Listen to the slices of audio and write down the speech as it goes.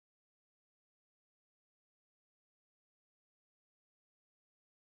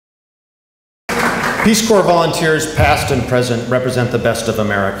Peace Corps volunteers, past and present, represent the best of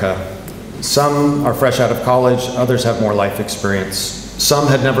America. Some are fresh out of college, others have more life experience. Some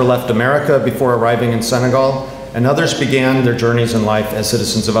had never left America before arriving in Senegal, and others began their journeys in life as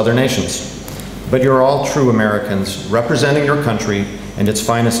citizens of other nations. But you're all true Americans, representing your country and its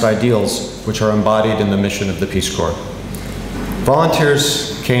finest ideals, which are embodied in the mission of the Peace Corps.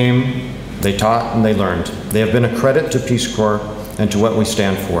 Volunteers came, they taught, and they learned. They have been a credit to Peace Corps and to what we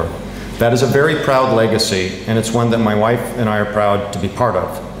stand for. That is a very proud legacy, and it's one that my wife and I are proud to be part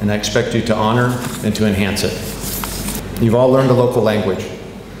of, and I expect you to honor and to enhance it. You've all learned a local language.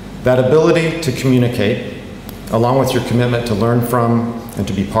 That ability to communicate, along with your commitment to learn from and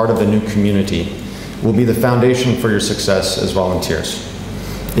to be part of a new community, will be the foundation for your success as volunteers.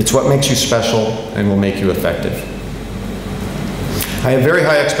 It's what makes you special and will make you effective. I have very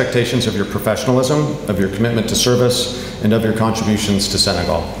high expectations of your professionalism, of your commitment to service, and of your contributions to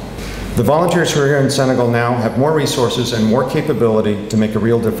Senegal. The volunteers who are here in Senegal now have more resources and more capability to make a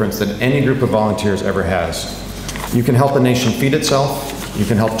real difference than any group of volunteers ever has. You can help a nation feed itself, you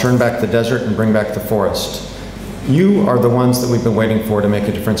can help turn back the desert and bring back the forest. You are the ones that we've been waiting for to make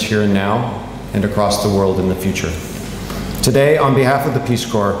a difference here and now and across the world in the future. Today, on behalf of the Peace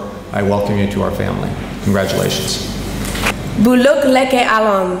Corps, I welcome you to our family. Congratulations. Buluk leke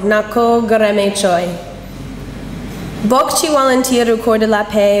alom nako gareme choy. Bokchi volunteer de la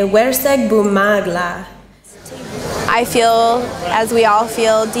paix werseg bu magla. I feel, as we all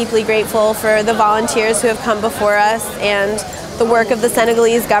feel, deeply grateful for the volunteers who have come before us and the work of the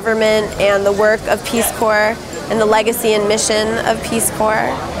Senegalese government and the work of Peace Corps and the legacy and mission of Peace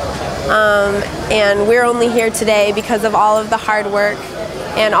Corps. And we're only here today because of all of the hard work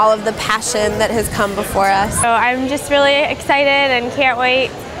and all of the passion that has come before us. So I'm just really excited and can't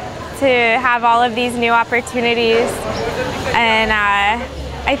wait to have all of these new opportunities. And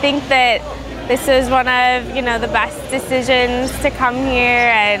I think that this is one of the best decisions to come here,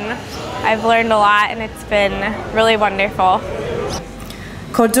 and I've learned a lot, and it's been really wonderful.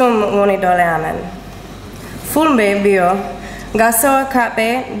 Kodum woni dole amen. Fulbe bio gaso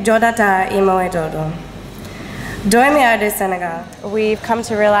kape jodata imoedodo. Senegal. We've come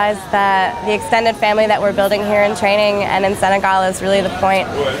to realize that the extended family that we're building here in training and in Senegal is really the point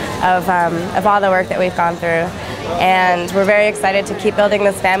of all the work that we've gone through. And we're very excited to keep building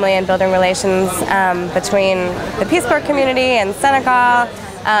this family and building relations between the Peace Corps community and Senegal,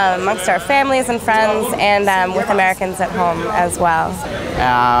 amongst our families and friends, and with Americans at home as well.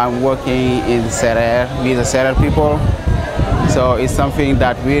 I'm working in Senegal with the Senegal people, so it's something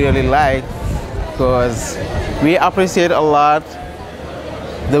that we really like because we appreciate a lot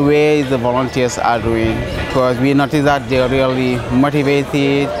the way the volunteers are doing, because we notice that they're really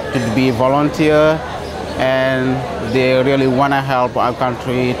motivated to be volunteer and they really want to help our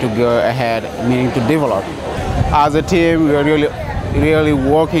country to go ahead, meaning to develop. As a team, we're really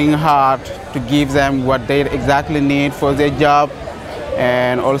working hard to give them what they exactly need for their job,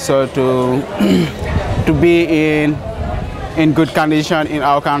 and also to be in good condition in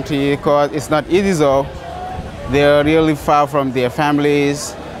our country, because it's not easy though. They're really far from their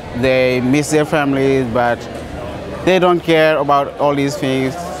families, they miss their families, but they don't care about all these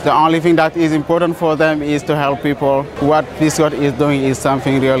things. The only thing that is important for them is to help people. What Peace Corps is doing is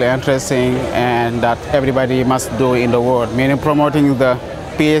something really interesting and that everybody must do in the world, meaning promoting the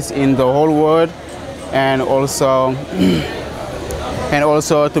peace in the whole world, and also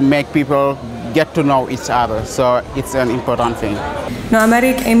to make people get to know each other. So it's an important thing. No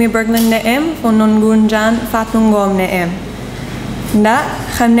Amerik Amy Berglund neem von Nungunjan Fatungom neem. Na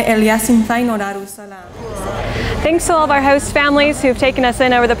khamne El Yasin Faino Darussalam. Thanks to all of our host families who've taken us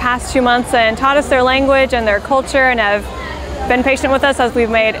in over the past 2 months and taught us their language and their culture and have been patient with us as we've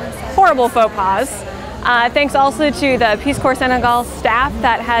made horrible faux pas. Thanks also to the Peace Corps Senegal staff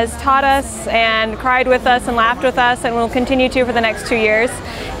that has taught us and cried with us and laughed with us and will continue to for the next 2 years.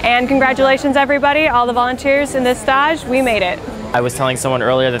 And congratulations everybody, all the volunteers in this stage, we made it. I was telling someone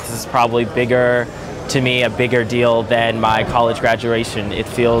earlier that this is probably bigger, to me, a bigger deal than my college graduation. It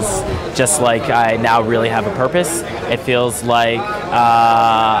feels just like I now really have a purpose. It feels like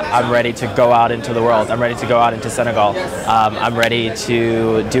I'm ready to go out into the world. I'm ready to go out into Senegal. I'm ready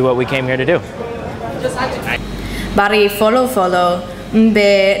to do what we came here to do. Bari follow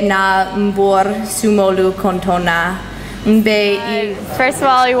mbe na mbor sumolu kontona. First of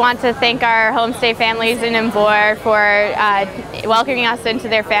all, we want to thank our homestay families in Mbor for welcoming us into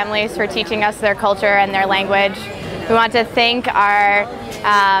their families, for teaching us their culture and their language. We want to thank our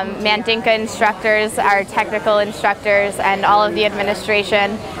Mandinka instructors, our technical instructors, and all of the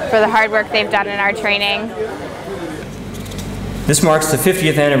administration for the hard work they've done in our training. This marks the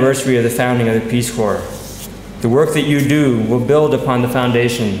 50th anniversary of the founding of the Peace Corps. The work that you do will build upon the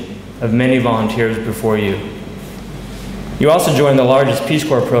foundation of many volunteers before you. You also joined the largest Peace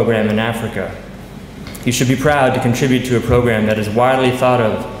Corps program in Africa. You should be proud to contribute to a program that is widely thought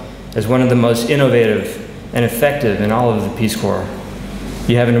of as one of the most innovative and effective in all of the Peace Corps.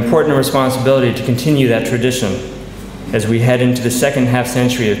 You have an important responsibility to continue that tradition as we head into the second half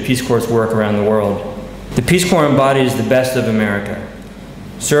century of Peace Corps' work around the world. The Peace Corps embodies the best of America: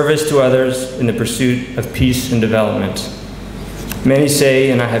 service to others in the pursuit of peace and development. Many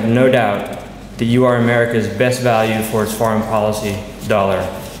say, and I have no doubt, that you are America's best value for its foreign policy dollar.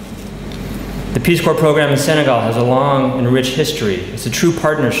 The Peace Corps program in Senegal has a long and rich history. It's a true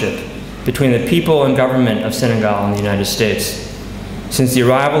partnership between the people and government of Senegal and the United States. Since the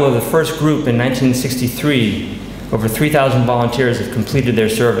arrival of the first group in 1963, over 3,000 volunteers have completed their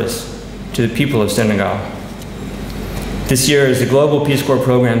service to the people of Senegal. This year, as the Global Peace Corps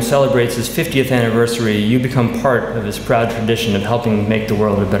program celebrates its 50th anniversary, you become part of this proud tradition of helping make the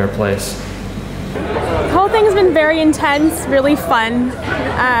world a better place. The whole thing's been very intense, really fun.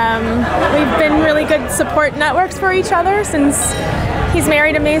 We've been really good support networks for each other since he's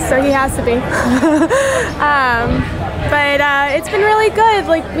married to me, so he has to be. But it's been really good.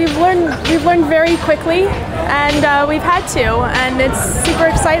 Like we've learned very quickly, and we've had to, and it's super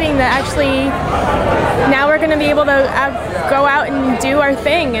exciting that actually now we're going to be able to go out and do our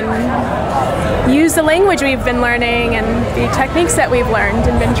thing and use the language we've been learning and the techniques that we've learned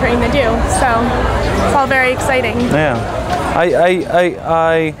and been trained to do. So it's all very exciting. Yeah,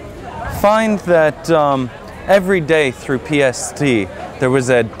 I find that every day through PST there was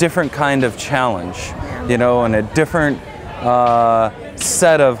a different kind of challenge, you know, and a different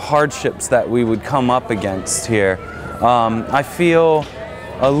set of hardships that we would come up against here. I feel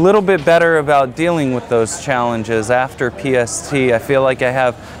a little bit better about dealing with those challenges after PST. I feel like I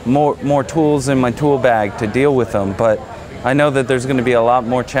have more tools in my tool bag to deal with them, but I know that there's going to be a lot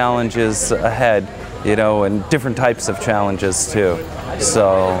more challenges ahead, you know, and different types of challenges too.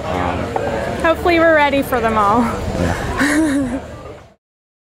 So hopefully we're ready for them all. Yeah.